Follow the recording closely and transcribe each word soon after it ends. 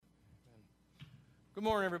Good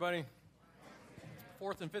morning, everybody.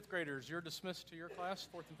 Fourth and fifth graders, you're dismissed to your class,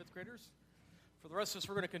 fourth and fifth graders. For the rest of us,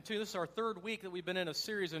 we're going to continue. This is our third week that we've been in a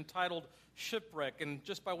series entitled Shipwreck. And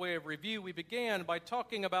just by way of review, we began by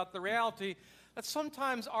talking about the reality that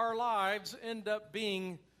sometimes our lives end up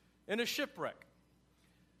being in a shipwreck.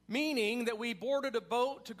 Meaning that we boarded a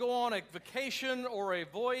boat to go on a vacation or a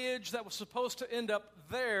voyage that was supposed to end up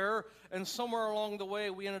there, and somewhere along the way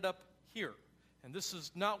we ended up here. And this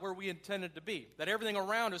is not where we intended to be. That everything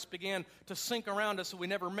around us began to sink around us, and we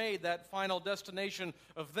never made that final destination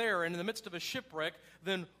of there. And in the midst of a shipwreck,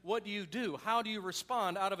 then what do? How do you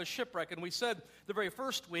respond out of a shipwreck? And we said the very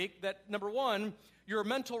first week that, number one, your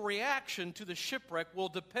mental reaction to the shipwreck will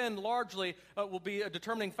depend largely, will be a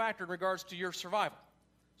determining factor in regards to your survival.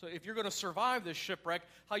 So if you're going to survive this shipwreck,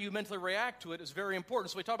 how you mentally react to it is very important.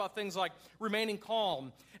 So we talk about things like remaining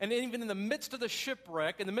calm. And even in the midst of the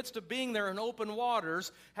shipwreck, in the midst of being there in open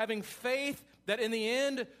waters, having faith that in the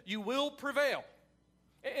end you will prevail.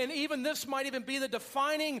 And even this might even be the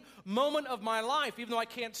defining moment of my life, even though I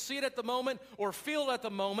can't see it at the moment or feel it at the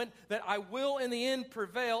moment, that I will in the end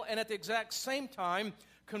prevail, and at the exact same time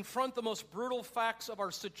confront the most brutal facts of our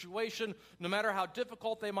situation, no matter how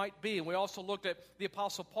difficult they might be. And we also looked at the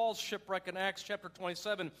Apostle Paul's shipwreck in Acts chapter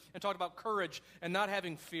 27 and talked about courage and not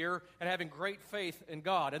having fear and having great faith in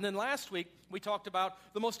God. And then last week, we talked about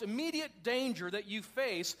the most immediate danger that you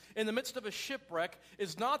face in the midst of a shipwreck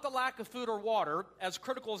is not the lack of food or water, as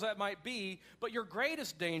critical as that might be, but your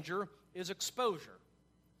greatest danger is exposure.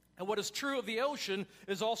 And what is true of the ocean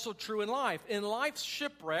is also true in life. In life's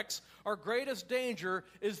shipwrecks, our greatest danger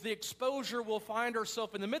is the exposure we'll find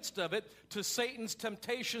ourselves in the midst of it to Satan's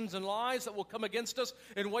temptations and lies that will come against us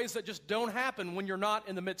in ways that just don't happen when you're not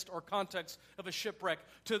in the midst or context of a shipwreck,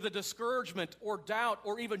 to the discouragement or doubt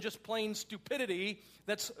or even just plain stupidity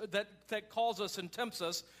that calls us and tempts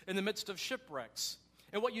us in the midst of shipwrecks.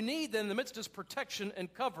 And what you need then in the midst is protection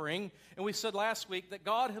and covering. And we said last week that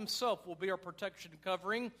God himself will be our protection and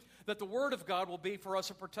covering, that the Word of God will be for us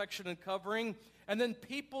a protection and covering, and then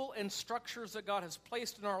people and structures that God has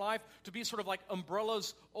placed in our life to be sort of like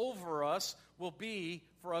umbrellas over us will be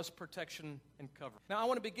for us protection and covering. Now I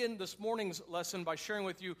want to begin this morning's lesson by sharing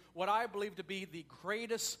with you what I believe to be the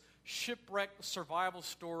greatest shipwreck survival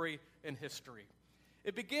story in history.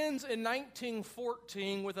 It begins in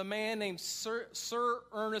 1914 with a man named Sir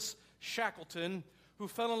Ernest Shackleton, who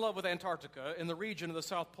fell in love with Antarctica in the region of the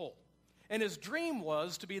South Pole. And his dream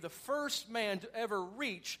was to be the first man to ever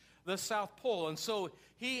reach the South Pole. And so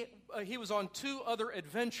he was on two other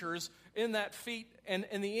adventures in that feat, and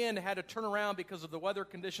in the end had to turn around because of the weather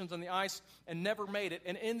conditions and the ice and never made it.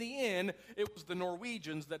 And in the end, it was the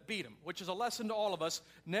Norwegians that beat him, which is a lesson to all of us.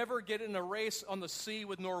 Never get in a race on the sea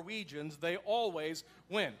with Norwegians. They always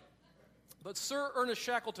win. But Sir Ernest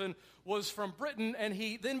Shackleton was from Britain, and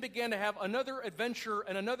he then began to have another adventure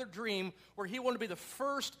and another dream where he wanted to be the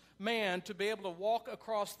first man to be able to walk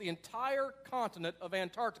across the entire continent of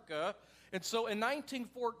Antarctica. And so in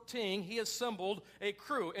 1914, he assembled a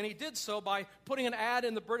crew, and he did so by putting an ad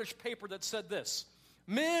in the British paper that said this: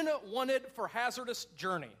 "Men wanted for hazardous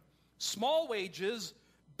journey, small wages,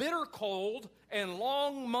 bitter cold, and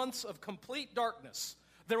long months of complete darkness.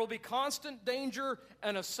 There will be constant danger,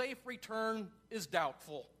 and a safe return is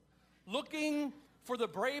doubtful. Looking for the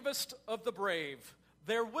bravest of the brave.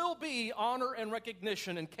 There will be honor and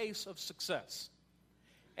recognition in case of success."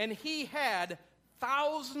 And he had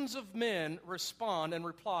thousands of men respond and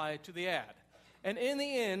reply to the ad. And in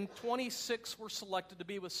the end, 26 were selected to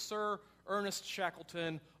be with Sir Ernest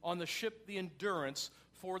Shackleton on the ship the Endurance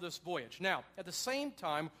for this voyage. Now, at the same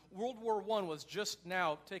time, World War I was just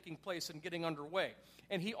now taking place and getting underway.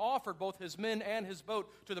 And he offered both his men and his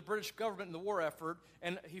boat to the British government in the war effort,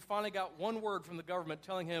 and he finally got one word from the government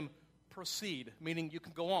telling him, "Proceed," meaning you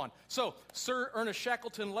can go on. So Sir Ernest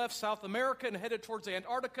Shackleton left South America and headed towards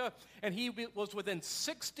Antarctica, and he was within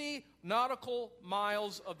 60 nautical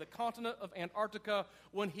miles of the continent of Antarctica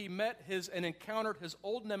when he met and encountered his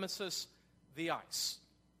old nemesis, the ice.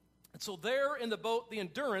 And so there in the boat, the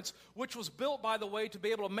Endurance, which was built, by the way, to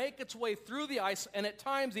be able to make its way through the ice and at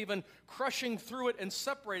times even crushing through it and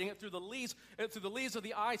separating it through the lees of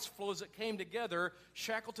the ice floes that came together,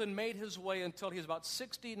 Shackleton made his way until he was about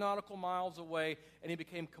 60 nautical miles away, and he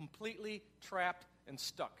became completely trapped and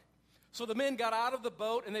stuck. So the men got out of the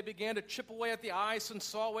boat, and they began to chip away at the ice and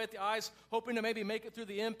saw away at the ice, hoping to maybe make it through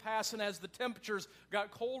the impasse. And as the temperatures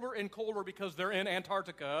got colder and colder because they're in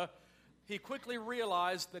Antarctica, he quickly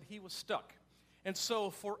realized that he was stuck. And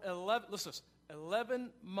so for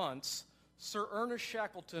 11 months, Sir Ernest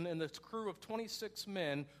Shackleton and this crew of 26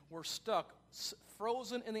 men were stuck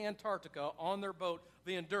frozen in the Antarctica on their boat,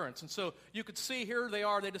 the Endurance. And so you could see here they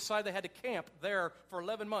are. They decided they had to camp there for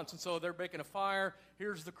 11 months. And so they're making a fire.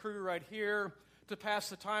 Here's the crew right here. To pass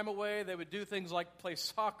the time away, they would do things like play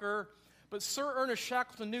soccer. But Sir Ernest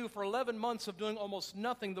Shackleton knew for 11 months of doing almost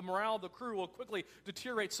nothing, the morale of the crew will quickly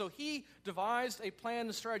deteriorate. So he devised a plan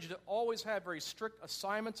and strategy to always have very strict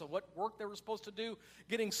assignments of what work they were supposed to do,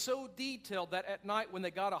 getting so detailed that at night when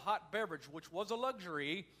they got a hot beverage, which was a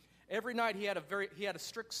luxury, every night he had a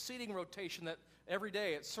strict seating rotation that every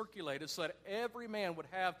day it circulated so that every man would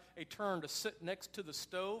have a turn to sit next to the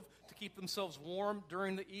stove to keep themselves warm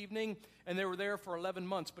during the evening, and they were there for 11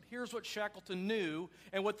 months. But here's what Shackleton knew,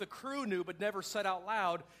 and what the crew knew but never said out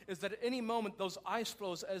loud, is that at any moment those ice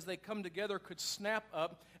floes as they come together could snap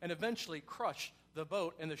up and eventually crush the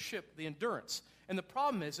boat and the ship, the Endurance. And the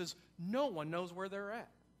problem is no one knows where they're at.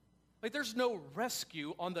 Like, there's no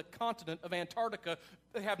rescue on the continent of Antarctica.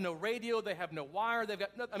 They have no radio. They have no wire. They've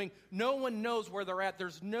got no one knows where they're at.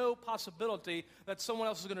 There's no possibility that someone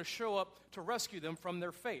else is going to show up to rescue them from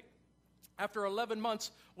their fate. After 11 months,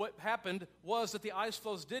 what happened was that the ice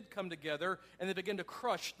floes did come together, and they began to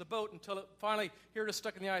crush the boat until it finally, here it is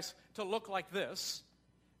stuck in the ice, to look like this.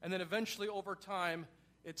 And then eventually, over time,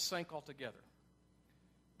 it sank altogether.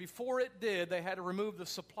 Before it did, they had to remove the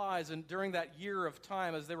supplies, and during that year of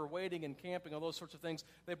time, as they were waiting and camping, all those sorts of things,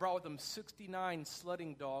 they brought with them 69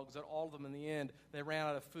 sledding dogs, that all of them in the end, they ran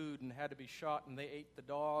out of food and had to be shot, and they ate the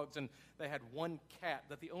dogs, and they had one cat,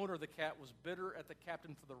 that the owner of the cat was bitter at the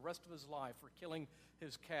captain for the rest of his life for killing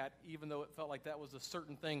his cat, even though it felt like that was a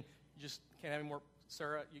certain thing. You just can't have any more,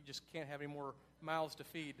 Sarah, you just can't have any more mouths to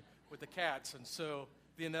feed with the cats, and so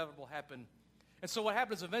the inevitable happened. And so what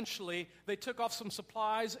happened is eventually they took off some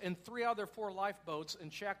supplies and 3 out of their 4 lifeboats,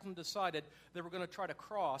 and Shackleton decided they were going to try to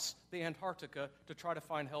cross the Antarctica to try to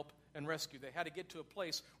find help and rescue. They had to get to a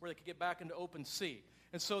place where they could get back into open sea.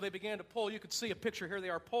 And so they began to pull. You could see a picture here. They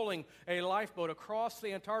are pulling a lifeboat across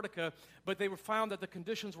the Antarctica, but they found that the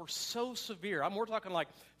conditions were so severe. We're talking like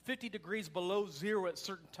 50 degrees below zero at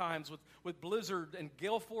certain times with blizzard and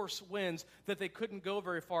gale force winds that they couldn't go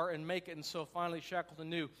very far and make it. And so finally Shackleton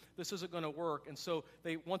knew this isn't going to work. And so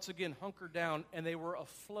they once again hunkered down, and they were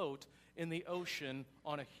afloat in the ocean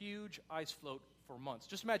on a huge ice float for months.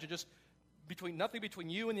 Just imagine, nothing between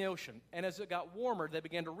you and the ocean. And as it got warmer, they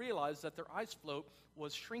began to realize that their ice float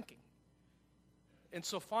was shrinking. And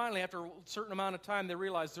so finally, after a certain amount of time, they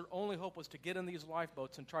realized their only hope was to get in these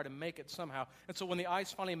lifeboats and try to make it somehow. And so when the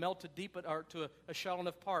ice finally melted deep to a shallow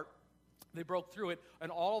enough part, they broke through it, and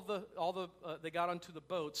they got onto the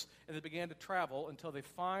boats, and they began to travel until they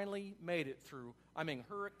finally made it through.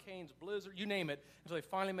 Hurricanes, blizzard, you name it, until they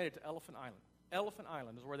finally made it to Elephant Island. Elephant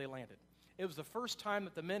Island is where they landed. It was the first time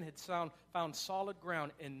that the men had found solid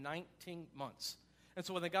ground in 19 months. And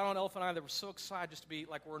so when they got on Elephant Island, they were so excited just to be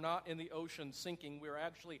like, we're not in the ocean sinking. We were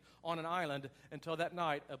actually on an island until that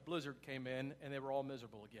night a blizzard came in, and they were all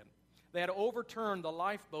miserable again. They had to overturn the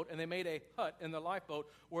lifeboat, and they made a hut in the lifeboat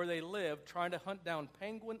where they lived, trying to hunt down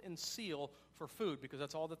penguin and seal for food, because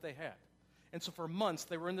that's all that they had. And so for months,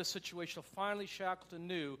 they were in this situation. Finally, Shackleton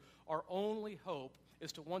knew our only hope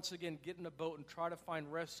is to once again get in a boat and try to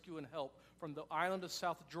find rescue and help from the island of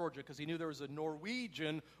South Georgia, because he knew there was a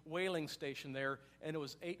Norwegian whaling station there, and it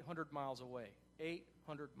was 800 miles away.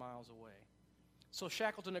 800 miles away. So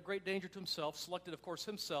Shackleton, at great danger to himself, selected, of course,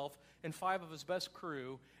 himself and 5 of his best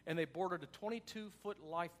crew, and they boarded a 22-foot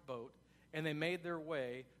lifeboat, and they made their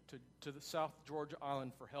way to the South Georgia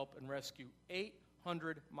island for help and rescue,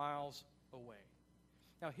 800 miles away.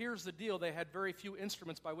 Now, here's the deal. They had very few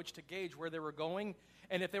instruments by which to gauge where they were going,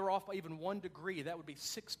 and if they were off by even 1 degree, that would be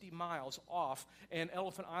 60 miles off, and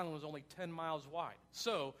Elephant Island was only 10 miles wide.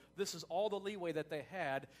 So this is all the leeway that they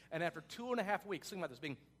had, and after 2.5 weeks, think about this,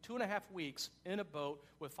 being 2.5 weeks in a boat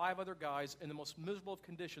with 5 other guys in the most miserable of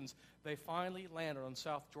conditions, they finally landed on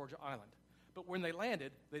South Georgia Island. But when they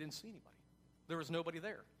landed, they didn't see anybody. There was nobody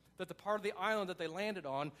there. That the part of the island that they landed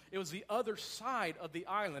on, it was the other side of the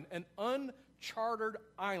island, an uncharted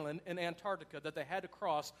island in Antarctica that they had to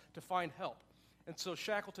cross to find help. And so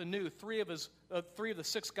Shackleton knew 3 of the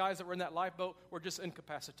 6 guys that were in that lifeboat were just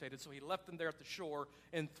incapacitated. So he left them there at the shore,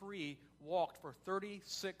 and 3 walked for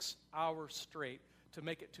 36 hours straight to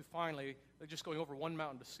make it to finally, just going over one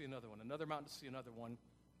mountain to see another one, another mountain to see another one,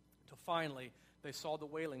 till finally they saw the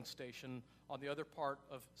whaling station on the other part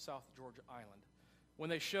of South Georgia Island. When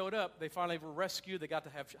they showed up, they finally were rescued. They got to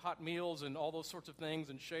have hot meals and all those sorts of things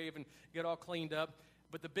and shave and get all cleaned up.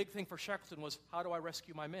 But the big thing for Shackleton was, how do I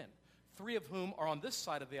rescue my men? 3 of whom are on this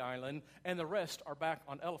side of the island, and the rest are back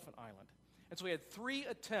on Elephant Island. And so he had 3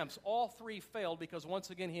 attempts. All 3 failed because once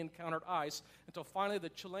again he encountered ice until finally the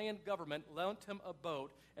Chilean government lent him a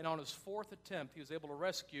boat, and on his 4th attempt he was able to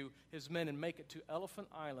rescue his men and make it to Elephant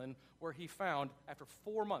Island, where he found, after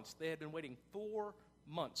 4 months, they had been waiting 4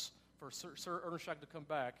 months for Sir Ernest Shackleton to come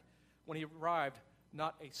back. When he arrived,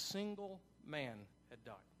 not a single man had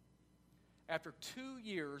died. After 2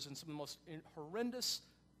 years and some of the most horrendous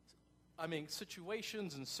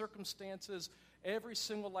situations and circumstances, every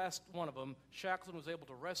single last one of them, Shackleton was able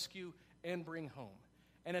to rescue and bring home.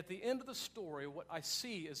 And at the end of the story, what I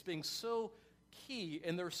see as being so key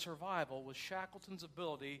in their survival was Shackleton's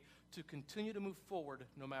ability to continue to move forward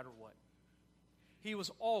no matter what. He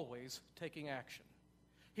was always taking action.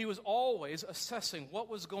 He was always assessing what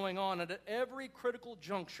was going on, and at every critical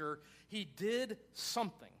juncture, he did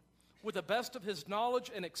something. With the best of his knowledge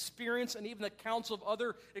and experience, and even the counsel of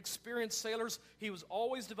other experienced sailors, he was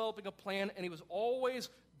always developing a plan, and he was always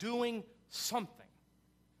doing something.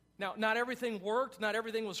 Now, not everything worked, not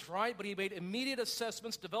everything was right, but he made immediate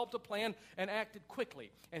assessments, developed a plan, and acted quickly.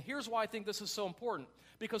 And here's why I think this is so important.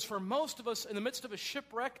 Because for most of us, in the midst of a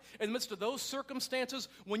shipwreck, in the midst of those circumstances,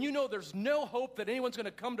 when you know there's no hope that anyone's going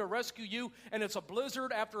to come to rescue you, and it's a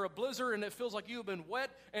blizzard after a blizzard, and it feels like you've been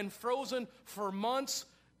wet and frozen for months,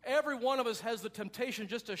 every one of us has the temptation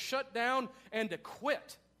just to shut down and to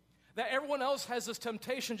quit. That everyone else has this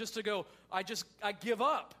temptation just to go, I give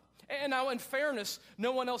up. And now, in fairness,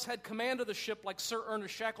 no one else had command of the ship like Sir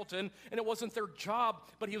Ernest Shackleton, and it wasn't their job,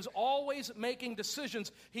 but he was always making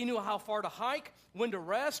decisions. He knew how far to hike, when to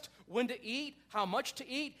rest, when to eat, how much to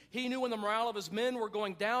eat. He knew when the morale of his men were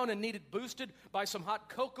going down and needed boosted by some hot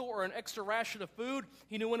cocoa or an extra ration of food.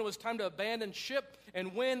 He knew when it was time to abandon ship,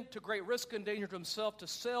 and when, to great risk and danger to himself, to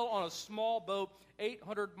sail on a small boat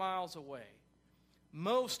 800 miles away.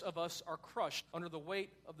 Most of us are crushed under the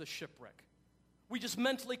weight of the shipwreck. We just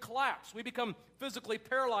mentally collapse. We become physically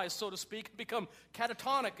paralyzed, so to speak, become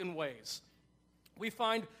catatonic in ways. We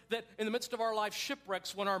find that in the midst of our life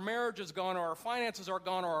shipwrecks, when our marriage is gone, or our finances are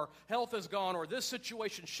gone, or our health is gone, or this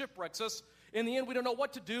situation shipwrecks us, in the end we don't know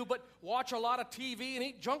what to do but watch a lot of TV and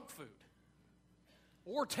eat junk food.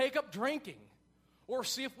 Or take up drinking. Or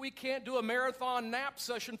see if we can't do a marathon nap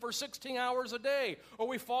session for 16 hours a day. Or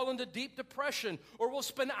we fall into deep depression. Or we'll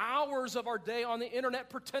spend hours of our day on the internet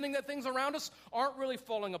pretending that things around us aren't really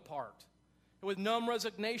falling apart. And with numb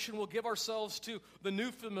resignation, we'll give ourselves to the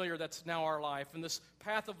new familiar that's now our life. And this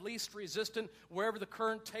path of least resistance, wherever the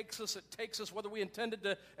current takes us, it takes us whether we intended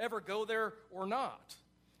to ever go there or not.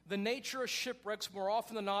 The nature of shipwrecks, more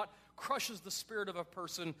often than not, crushes the spirit of a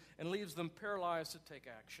person and leaves them paralyzed to take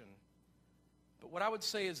action. But what I would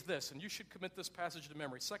say is this, and you should commit this passage to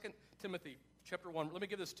memory. 2 Timothy chapter 1, let me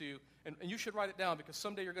give this to you, and you should write it down because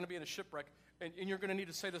someday you're going to be in a shipwreck, and you're going to need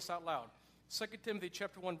to say this out loud. 2 Timothy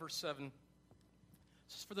chapter 1, verse 7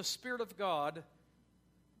 says, "For the Spirit of God,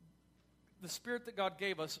 the Spirit that God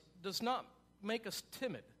gave us, does not make us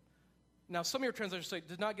timid." Now, some of your translations say,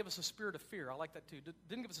 "did not give us a spirit of fear." I like that too.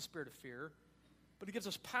 Didn't give us a spirit of fear, but He gives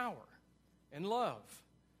us power and love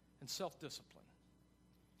and self-discipline.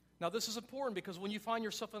 Now, this is important because when you find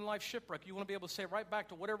yourself in life shipwreck, you want to be able to say right back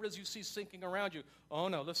to whatever it is you see sinking around you, "Oh,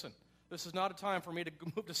 no, listen, this is not a time for me to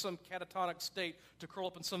move to some catatonic state, to curl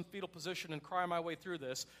up in some fetal position and cry my way through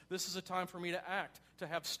this. This is a time for me to act, to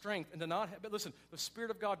have strength, and to not have..." But listen, the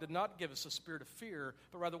Spirit of God did not give us a spirit of fear,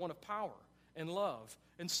 but rather one of power and love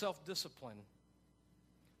and self-discipline.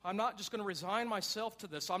 I'm not just going to resign myself to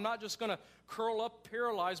this. I'm not just going to curl up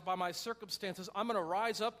paralyzed by my circumstances. I'm going to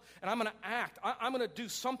rise up and I'm going to act. I'm going to do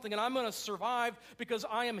something and I'm going to survive because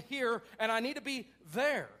I am here and I need to be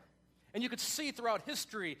there. And you could see throughout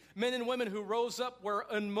history men and women who rose up where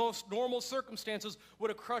in most normal circumstances would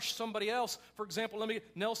have crushed somebody else. For example,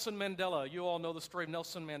 Nelson Mandela. You all know the story of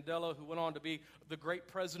Nelson Mandela, who went on to be the great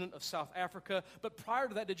president of South Africa. But prior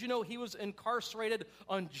to that, did you know he was incarcerated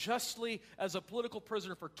unjustly as a political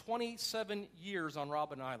prisoner for 27 years on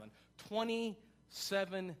Robben Island?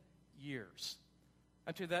 27 years.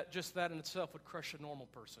 I tell you that, just that in itself would crush a normal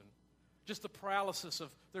person. Just the paralysis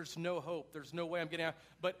of there's no hope, there's no way I'm getting out.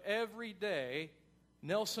 But every day,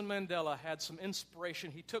 Nelson Mandela had some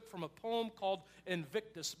inspiration he took from a poem called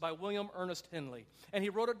Invictus by William Ernest Henley. And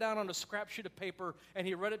he wrote it down on a scrap sheet of paper, and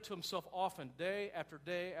he read it to himself often, day after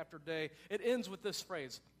day after day. It ends with this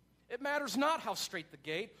phrase: "It matters not how straight the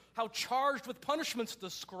gate, how charged with punishments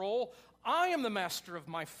the scroll. I am the master of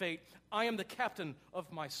my fate. I am the captain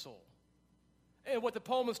of my soul." And what the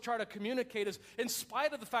poem is trying to communicate is, in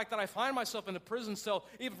spite of the fact that I find myself in a prison cell,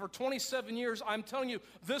 even for 27 years, I'm telling you,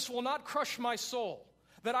 this will not crush my soul.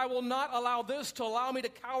 That I will not allow this to allow me to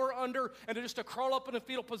cower under and to crawl up in a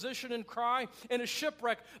fetal position and cry in a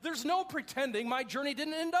shipwreck. There's no pretending my journey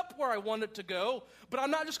didn't end up where I wanted it to go, but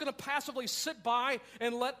I'm not just going to passively sit by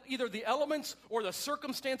and let either the elements or the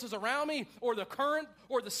circumstances around me or the current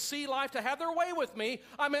or the sea life to have their way with me.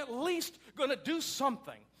 I'm at least going to do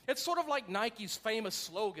something. It's sort of like Nike's famous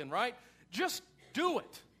slogan, right? Just do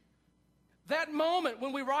it. That moment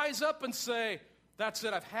when we rise up and say, that's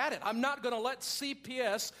it, I've had it. I'm not going to let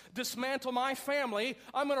CPS dismantle my family.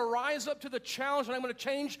 I'm going to rise up to the challenge, and I'm going to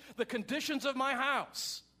change the conditions of my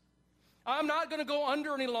house. I'm not going to go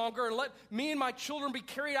under any longer and let me and my children be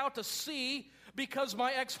carried out to sea because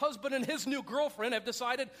my ex-husband and his new girlfriend have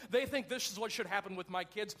decided they think this is what should happen with my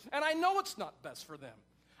kids, and I know it's not best for them.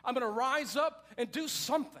 I'm going to rise up and do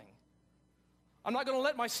something. I'm not going to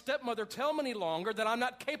let my stepmother tell me any longer that I'm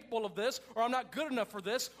not capable of this, or I'm not good enough for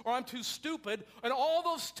this, or I'm too stupid. And all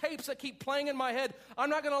those tapes that keep playing in my head, I'm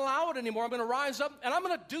not going to allow it anymore. I'm going to rise up, and I'm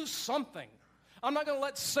going to do something. I'm not going to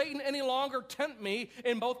let Satan any longer tempt me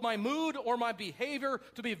in both my mood or my behavior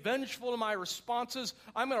to be vengeful in my responses.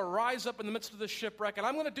 I'm going to rise up in the midst of this shipwreck, and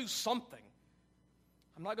I'm going to do something.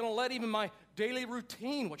 I'm not going to let even my daily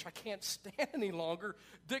routine, which I can't stand any longer,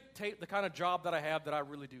 dictate the kind of job that I have that I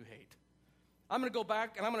really do hate. I'm going to go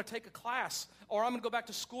back and I'm going to take a class, or I'm going to go back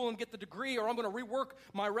to school and get the degree, or I'm going to rework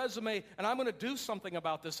my resume, and I'm going to do something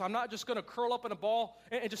about this. I'm not just going to curl up in a ball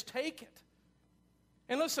and just take it.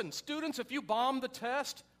 And listen, students, if you bomb the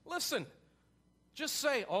test, listen, just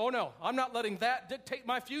say, oh no, I'm not letting that dictate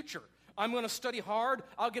my future. I'm going to study hard.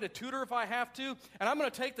 I'll get a tutor if I have to, and I'm going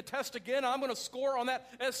to take the test again. I'm going to score on that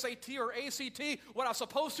SAT or ACT what I was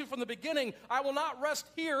supposed to from the beginning. I will not rest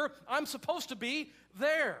here. I'm supposed to be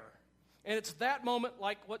there. And it's that moment,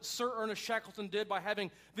 like what Sir Ernest Shackleton did by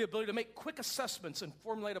having the ability to make quick assessments and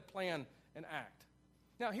formulate a plan and act.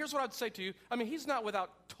 Now, here's what I'd say to you. I mean, he's not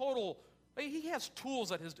without he has tools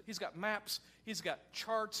that he's got maps, he's got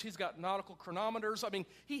charts, he's got nautical chronometers. I mean,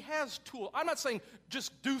 he has tools. I'm not saying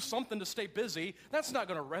just do something to stay busy. That's not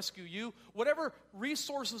going to rescue you. Whatever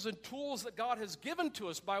resources and tools that God has given to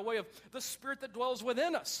us by way of the Spirit that dwells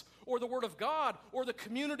within us, or the Word of God, or the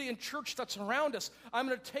community and church that's around us, I'm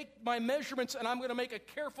going to take my measurements and I'm going to make a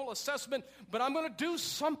careful assessment, but I'm going to do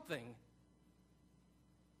something.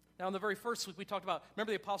 Now, in the very first week, we talked about,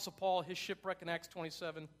 remember the Apostle Paul, his shipwreck in Acts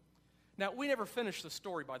 27? Now, we never finished the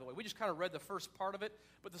story, by the way. We just kind of read the first part of it.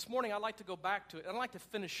 But this morning, I'd like to go back to it. I'd like to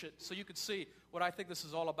finish it so you could see what I think this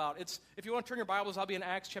is all about. If you want to turn your Bibles, I'll be in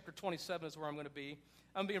Acts chapter 27 is where I'm going to be.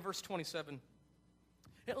 I'm going to be in verse 27.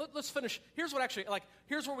 And let's finish. Here's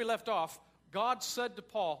where we left off. God said to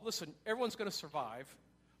Paul, listen, everyone's going to survive,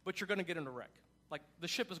 but you're going to get in a wreck. Like, the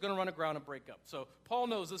ship is going to run aground and break up. So Paul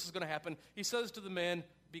knows this is going to happen. He says to the men,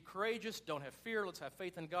 be courageous, don't have fear, let's have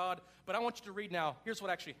faith in God. But I want you to read now, here's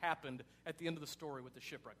what actually happened at the end of the story with the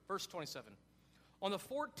shipwreck. Verse 27. On the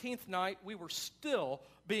 14th night, we were still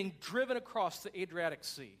being driven across the Adriatic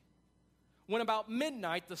Sea. When about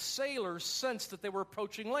midnight, the sailors sensed that they were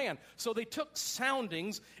approaching land. So they took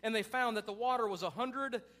soundings, and they found that the water was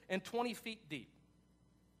 120 feet deep.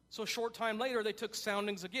 So a short time later, they took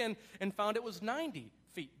soundings again and found it was 90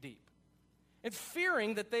 feet deep. And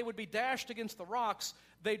fearing that they would be dashed against the rocks,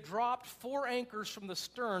 they dropped 4 anchors from the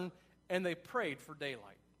stern, and they prayed for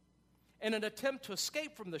daylight. In an attempt to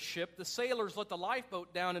escape from the ship, the sailors let the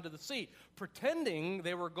lifeboat down into the sea, pretending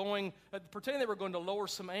they were going to lower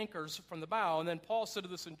some anchors from the bow. And then Paul said to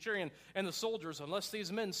the centurion and the soldiers, unless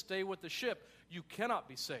these men stay with the ship, you cannot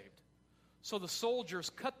be saved. So the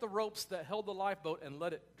soldiers cut the ropes that held the lifeboat and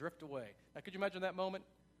let it drift away. Now, could you imagine that moment?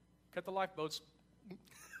 Cut the lifeboats.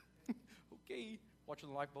 Okay, watching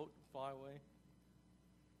the lifeboat fly away.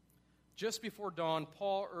 Just before dawn,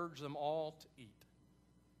 Paul urged them all to eat.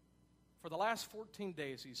 For the last 14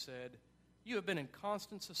 days, he said, you have been in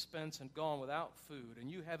constant suspense and gone without food,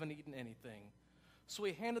 and you haven't eaten anything. So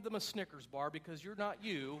he handed them a Snickers bar because you're not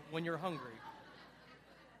you when you're hungry.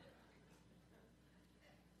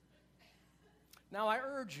 Now I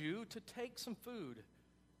urge you to take some food.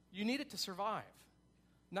 You need it to survive.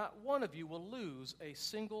 Not one of you will lose a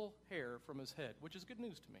single hair from his head, which is good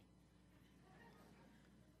news to me.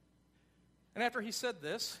 And after he said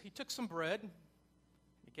this, he took some bread.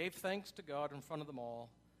 He gave thanks to God in front of them all.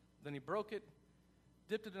 Then he broke it,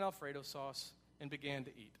 dipped it in Alfredo sauce, and began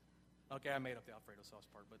to eat. Okay, I made up the Alfredo sauce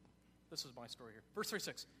part, but this is my story here. Verse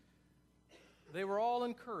 36. They were all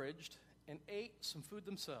encouraged and ate some food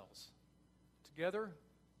themselves. Together,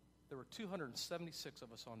 there were 276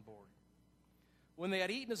 of us on board. When they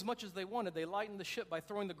had eaten as much as they wanted, they lightened the ship by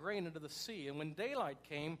throwing the grain into the sea. And when daylight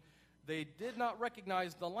came, They did not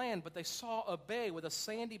recognize the land, but they saw a bay with a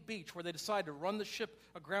sandy beach where they decided to run the ship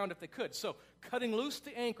aground if they could. So, cutting loose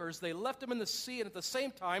the anchors, they left them in the sea, and at the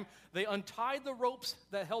same time, they untied the ropes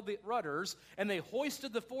that held the rudders, and they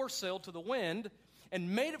hoisted the foresail to the wind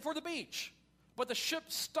and made it for the beach. But the ship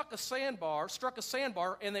struck a sandbar,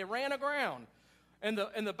 and they ran aground. And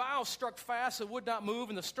the bow struck fast and would not move,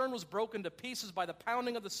 and the stern was broken to pieces by the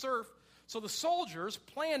pounding of the surf. So the soldiers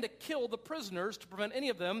planned to kill the prisoners to prevent any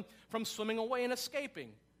of them from swimming away and escaping.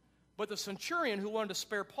 But the centurion, who wanted to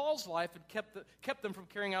spare Paul's life, had kept them from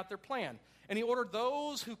carrying out their plan. And he ordered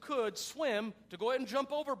those who could swim to go ahead and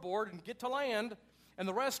jump overboard and get to land, and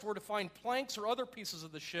the rest were to find planks or other pieces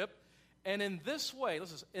of the ship. And in this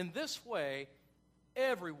way,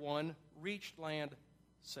 everyone reached land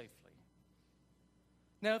safely.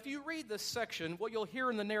 Now, if you read this section, what you'll hear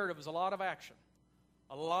in the narrative is a lot of action.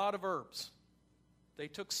 A lot of verbs. They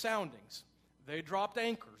took soundings. They dropped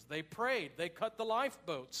anchors. They prayed. They cut the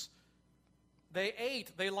lifeboats. They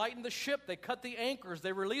ate. They lightened the ship. They cut the anchors.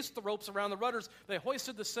 They released the ropes around the rudders. They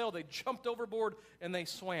hoisted the sail. They jumped overboard, and they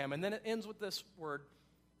swam. And then it ends with this word,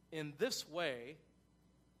 in this way,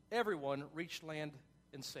 everyone reached land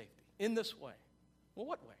in safety. In this way. Well,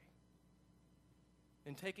 what way?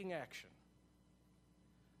 In taking action.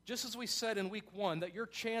 Just as we said in week 1 that your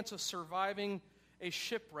chance of surviving a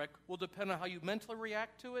shipwreck will depend on how you mentally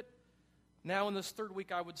react to it. Now in this third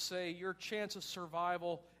week, I would say your chance of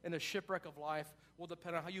survival in a shipwreck of life will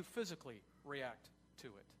depend on how you physically react to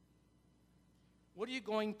it. What are you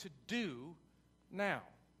going to do now?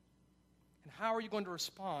 And how are you going to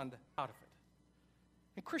respond out of it?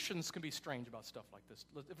 And Christians can be strange about stuff like this,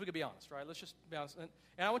 if we could be honest, right? Let's just be honest.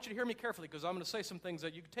 And I want you to hear me carefully because I'm going to say some things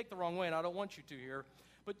that you can take the wrong way, and I don't want you to hear.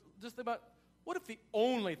 But just think about, what if the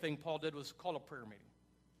only thing Paul did was call a prayer meeting?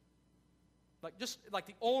 Like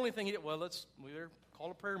the only thing he did, we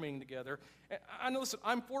call a prayer meeting together. And I know, listen,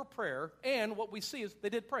 I'm for prayer, and what we see is they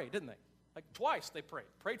did pray, didn't they? Like twice they prayed.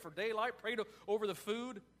 Prayed for daylight, prayed over the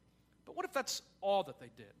food. But what if that's all that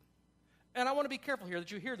they did? And I want to be careful here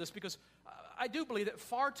that you hear this because I do believe that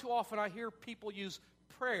far too often I hear people use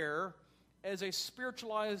prayer as a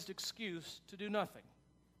spiritualized excuse to do nothing.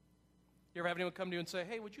 You ever have anyone come to you and say,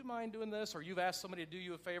 hey, would you mind doing this? Or you've asked somebody to do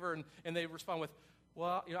you a favor, and they respond with,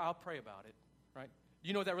 well, I'll pray about it, right?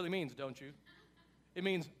 You know what that really means, don't you? It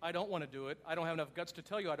means I don't want to do it. I don't have enough guts to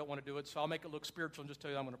tell you I don't want to do it, so I'll make it look spiritual and just tell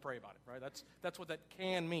you I'm going to pray about it, right? That's what that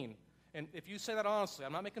can mean. And if you say that honestly,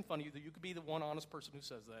 I'm not making fun of you, that you could be the one honest person who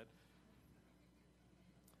says that.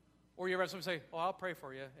 Or you ever have somebody say, I'll pray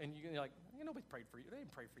for you, and you're like, nobody prayed for you. They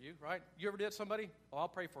didn't pray for you, right? You ever did somebody? I'll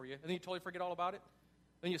pray for you. And then you totally forget all about it?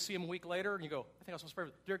 Then you see him a week later, and you go, I think I was supposed to pray for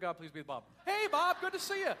you. Dear God, please be with Bob. Hey, Bob, good to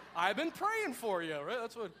see you. I've been praying for you, right?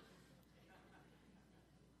 That's what.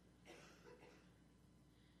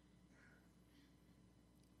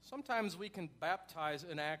 Sometimes we can baptize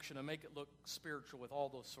in action and make it look spiritual with all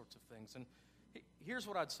those sorts of things. And here's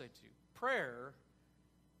what I'd say to you. Prayer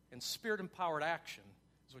and spirit-empowered action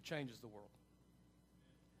is what changes the world.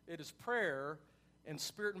 It is prayer and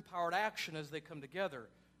spirit-empowered action as they come together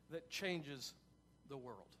that changes the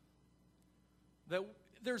world. That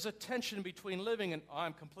there's a tension between living and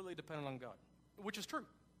I'm completely dependent on God, which is true.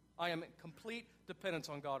 I am in complete dependence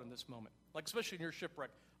on God in this moment. Like especially in your shipwreck,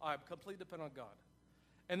 I'm completely dependent on God.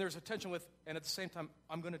 And there's a tension with, and at the same time,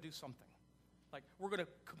 I'm going to do something. Like we're going to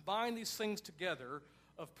combine these things together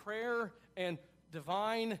of prayer and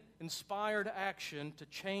divine inspired action to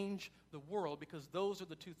change the world because those are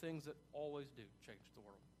the two things that always do change the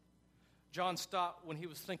world. John Stott, when he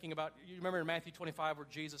was thinking about, you remember in Matthew 25 where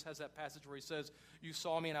Jesus has that passage where he says, you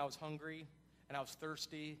saw me and I was hungry, and I was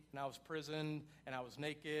thirsty, and I was imprisoned, and I was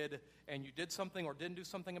naked, and you did something or didn't do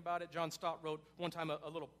something about it. John Stott wrote one time a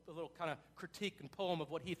little kind of critique and poem of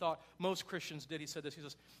what he thought most Christians did. He said this, he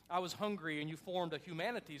says, I was hungry and you formed a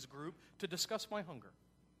humanities group to discuss my hunger.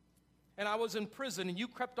 And I was in prison and you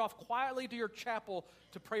crept off quietly to your chapel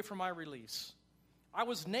to pray for my release. I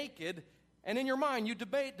was naked and in your mind you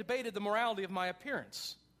debated the morality of my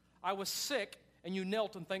appearance. I was sick and you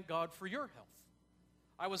knelt and thanked God for your health.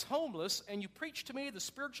 I was homeless, and you preached to me the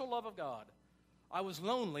spiritual love of God. I was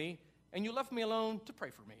lonely, and you left me alone to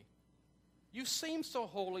pray for me. You seem so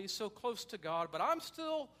holy, so close to God, but I'm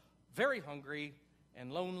still very hungry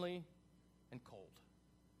and lonely and cold.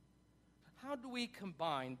 How do we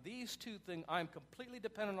combine these two things? I'm completely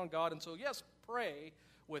dependent on God, and so yes, pray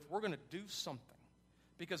with we're going to do something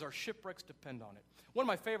because our shipwrecks depend on it. One of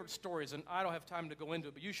my favorite stories, and I don't have time to go into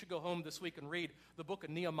it, but you should go home this week and read the book of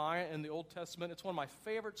Nehemiah in the Old Testament. It's one of my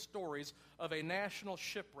favorite stories of a national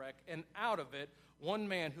shipwreck, and out of it, one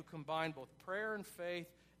man who combined both prayer and faith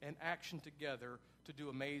and action together to do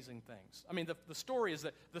amazing things. I mean, the story is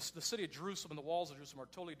that the city of Jerusalem and the walls of Jerusalem are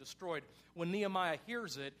totally destroyed. When Nehemiah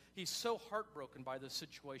hears it, he's so heartbroken by this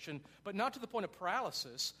situation, but not to the point of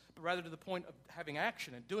paralysis, but rather to the point of having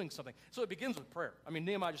action and doing something. So it begins with prayer. I mean,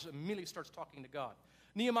 Nehemiah just immediately starts talking to God.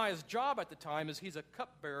 Nehemiah's job at the time is he's a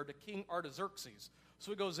cupbearer to King Artaxerxes.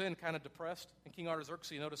 So he goes in kind of depressed, and King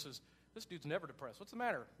Artaxerxes notices, this dude's never depressed. What's the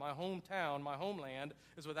matter? My hometown, my homeland,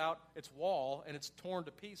 is without its wall, and it's torn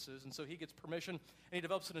to pieces. And so he gets permission, and he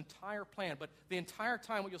develops an entire plan. But the entire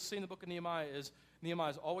time, what you'll see in the book of Nehemiah is Nehemiah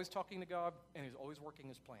is always talking to God, and he's always working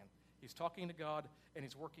his plan. He's talking to God, and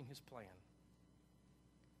he's working his plan.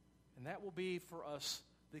 And that will be, for us,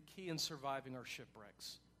 the key in surviving our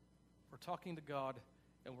shipwrecks. We're talking to God,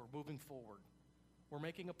 and we're moving forward. We're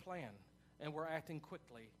making a plan, and we're acting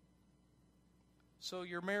quickly. So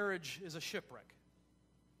your marriage is a shipwreck.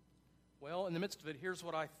 Well, in the midst of it, here's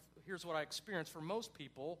what I experienced. For most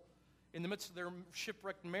people, in the midst of their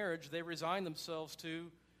shipwrecked marriage, they resign themselves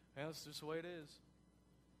to, well, this is just the way it is.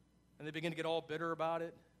 And they begin to get all bitter about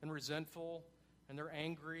it and resentful, and they're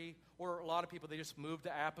angry. Or a lot of people, they just move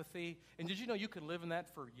to apathy. And did you know you could live in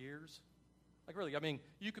that for years? Like really, I mean,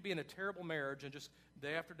 you could be in a terrible marriage and just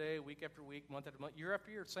day after day, week after week, month after month, year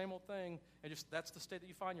after year, same old thing, and just that's the state that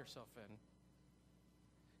you find yourself in.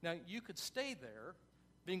 Now, you could stay there,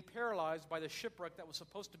 being paralyzed by the shipwreck that was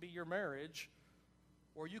supposed to be your marriage,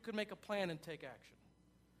 or you could make a plan and take action.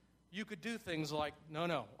 You could do things like,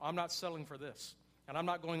 no, I'm not settling for this, and I'm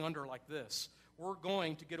not going under like this. We're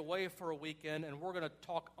going to get away for a weekend, and we're going to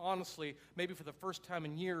talk honestly, maybe for the first time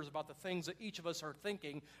in years, about the things that each of us are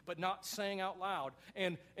thinking, but not saying out loud.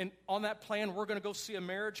 And on that plan, we're going to go see a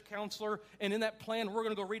marriage counselor, and in that plan, we're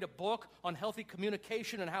going to go read a book on healthy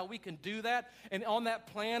communication and how we can do that. And on that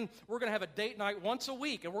plan, we're going to have a date night once a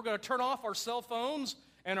week, and we're going to turn off our cell phones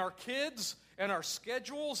and our kids and our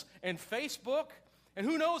schedules and Facebook. And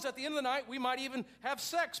who knows, at the end of the night, we might even have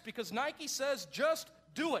sex because Nike says, just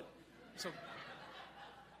do it. So,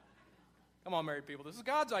 come on, married people. This is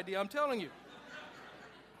God's idea, I'm telling you.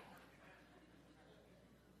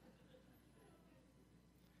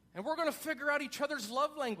 And we're going to figure out each other's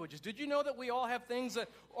love languages. Did you know that we all have things that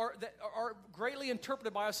are greatly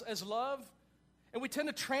interpreted by us as love? And we tend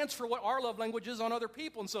to transfer what our love language is on other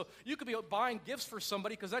people. And so you could be buying gifts for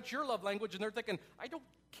somebody because that's your love language, and they're thinking, I don't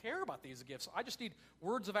care about these gifts. I just need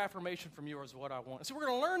words of affirmation from you is what I want. And so we're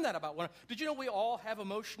going to learn that about one. Did you know we all have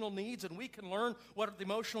emotional needs, and we can learn what the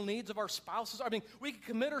emotional needs of our spouses are? I mean, we can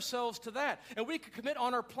commit ourselves to that. And we can commit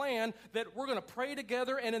on our plan that we're going to pray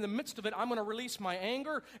together, and in the midst of it, I'm going to release my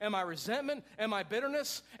anger and my resentment and my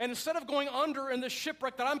bitterness. And instead of going under in this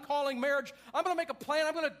shipwreck that I'm calling marriage, I'm going to make a plan.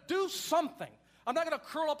 I'm going to do something. I'm not going to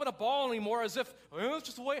curl up in a ball anymore as if, well, it's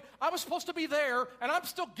just the way I was supposed to be there, and I'm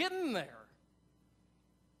still getting there.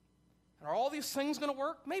 And are all these things going to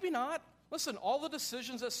work? Maybe not. Listen, all the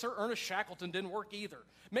decisions at Sir Ernest Shackleton didn't work either.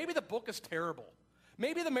 Maybe the book is terrible.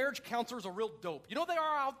 Maybe the marriage counselor is a real dope. You know, they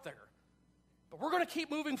are out there. But we're going to keep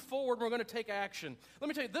moving forward, and we're going to take action. Let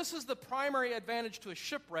me tell you, this is the primary advantage to a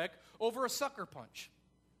shipwreck over a sucker punch.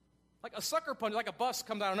 Like a sucker punch, like a bus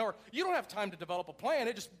comes out of nowhere. You don't have time to develop a plan.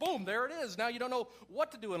 It just, boom, there it is. Now you don't know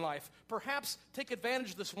what to do in life. Perhaps take advantage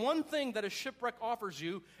of this one thing that a shipwreck offers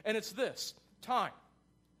you, and it's this, time.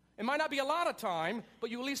 It might not be a lot of time, but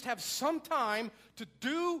you at least have some time to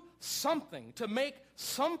do something, to make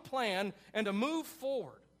some plan, and to move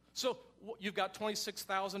forward. So you've got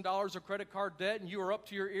 $26,000 of credit card debt, and you are up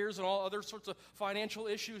to your ears in all other sorts of financial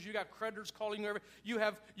issues. You got creditors calling you.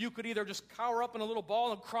 You could either just cower up in a little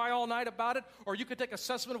ball and cry all night about it, or you could take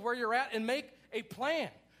assessment of where you're at and make a plan.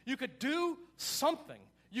 You could do something.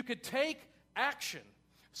 You could take action.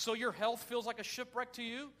 So your health feels like a shipwreck to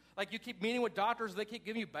you? Like you keep meeting with doctors, they keep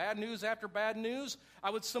giving you bad news after bad news? I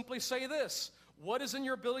would simply say this: what is in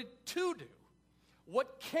your ability to do?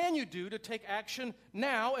 What can you do to take action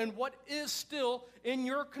now, and what is still in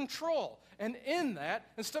your control? And in that,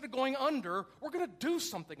 instead of going under, we're going to do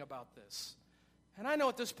something about this. And I know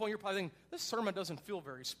at this point you're probably thinking, this sermon doesn't feel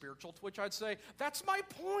very spiritual, to which I'd say, that's my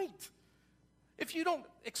point. If you don't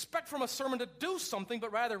expect from a sermon to do something,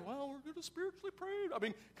 but rather, well, we're going to spiritually pray. I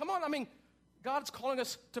mean, come on. I mean, God's calling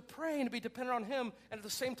us to pray and to be dependent on Him, and at the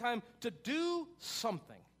same time, to do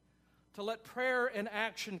something. To let prayer and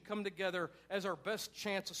action come together as our best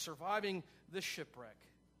chance of surviving this shipwreck.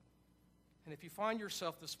 And if you find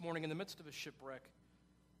yourself this morning in the midst of a shipwreck,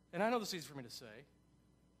 and I know this is easy for me to say,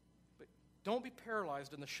 but don't be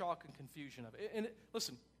paralyzed in the shock and confusion of it.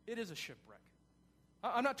 Listen, it is a shipwreck.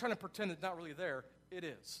 I'm not trying to pretend it's not really there. It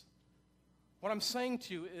is. What I'm saying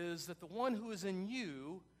to you is that the one who is in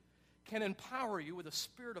you can empower you with a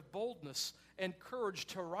spirit of boldness and courage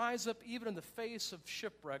to rise up even in the face of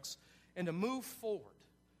shipwrecks and to move forward.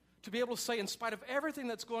 To be able to say, in spite of everything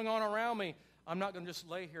that's going on around me, I'm not going to just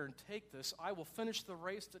lay here and take this. I will finish the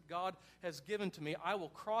race that God has given to me. I will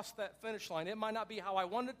cross that finish line. It might not be how I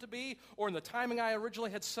want it to be or in the timing I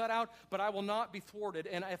originally had set out, but I will not be thwarted.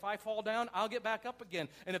 And if I fall down, I'll get back up again.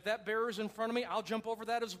 And if that barrier is in front of me, I'll jump over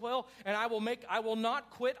that as well. And I will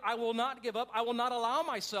not quit. I will not give up. I will not allow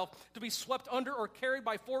myself to be swept under or carried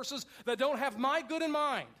by forces that don't have my good in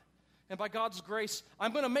mind. And by God's grace,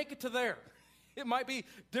 I'm going to make it to there. It might be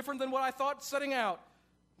different than what I thought setting out,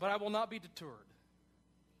 but I will not be deterred.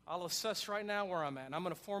 I'll assess right now where I'm at, and I'm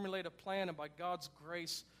going to formulate a plan, and by God's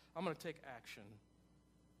grace, I'm going to take action.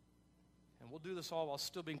 And we'll do this all while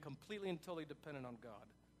still being completely and totally dependent on God.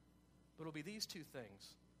 But it'll be these two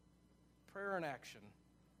things, prayer and action,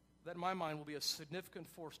 that in my mind will be a significant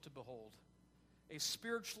force to behold. A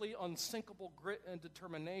spiritually unsinkable grit and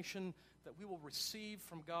determination that we will receive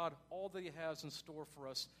from God all that He has in store for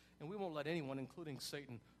us, and we won't let anyone, including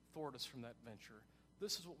Satan, thwart us from that venture.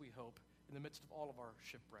 This is what we hope in the midst of all of our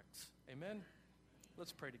shipwrecks. Amen?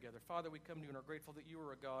 Let's pray together. Father, we come to you and are grateful that you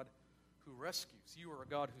are a God who rescues. You are a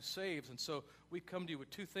God who saves. And so we come to you with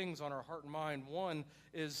two things on our heart and mind. One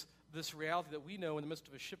is this reality that we know in the midst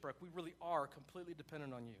of a shipwreck, we really are completely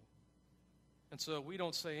dependent on you. And so we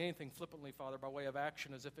don't say anything flippantly, Father, by way of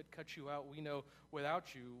action as if it cuts you out. We know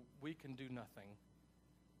without you, we can do nothing.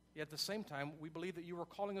 Yet at the same time, we believe that you are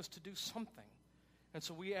calling us to do something. And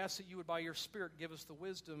so we ask that you would, by your Spirit, give us the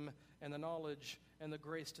wisdom and the knowledge and the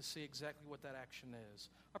grace to see exactly what that action is.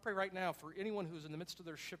 I pray right now for anyone who's in the midst of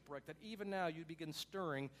their shipwreck that even now you begin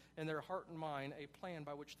stirring in their heart and mind a plan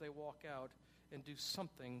by which they walk out and do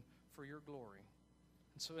something for your glory.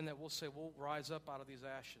 And so in that we'll say we'll rise up out of these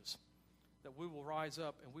ashes, that we will rise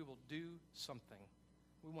up and we will do something.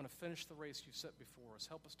 We want to finish the race you set before us.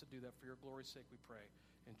 Help us to do that for your glory's sake, we pray.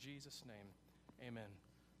 In Jesus' name, amen.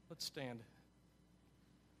 Let's stand.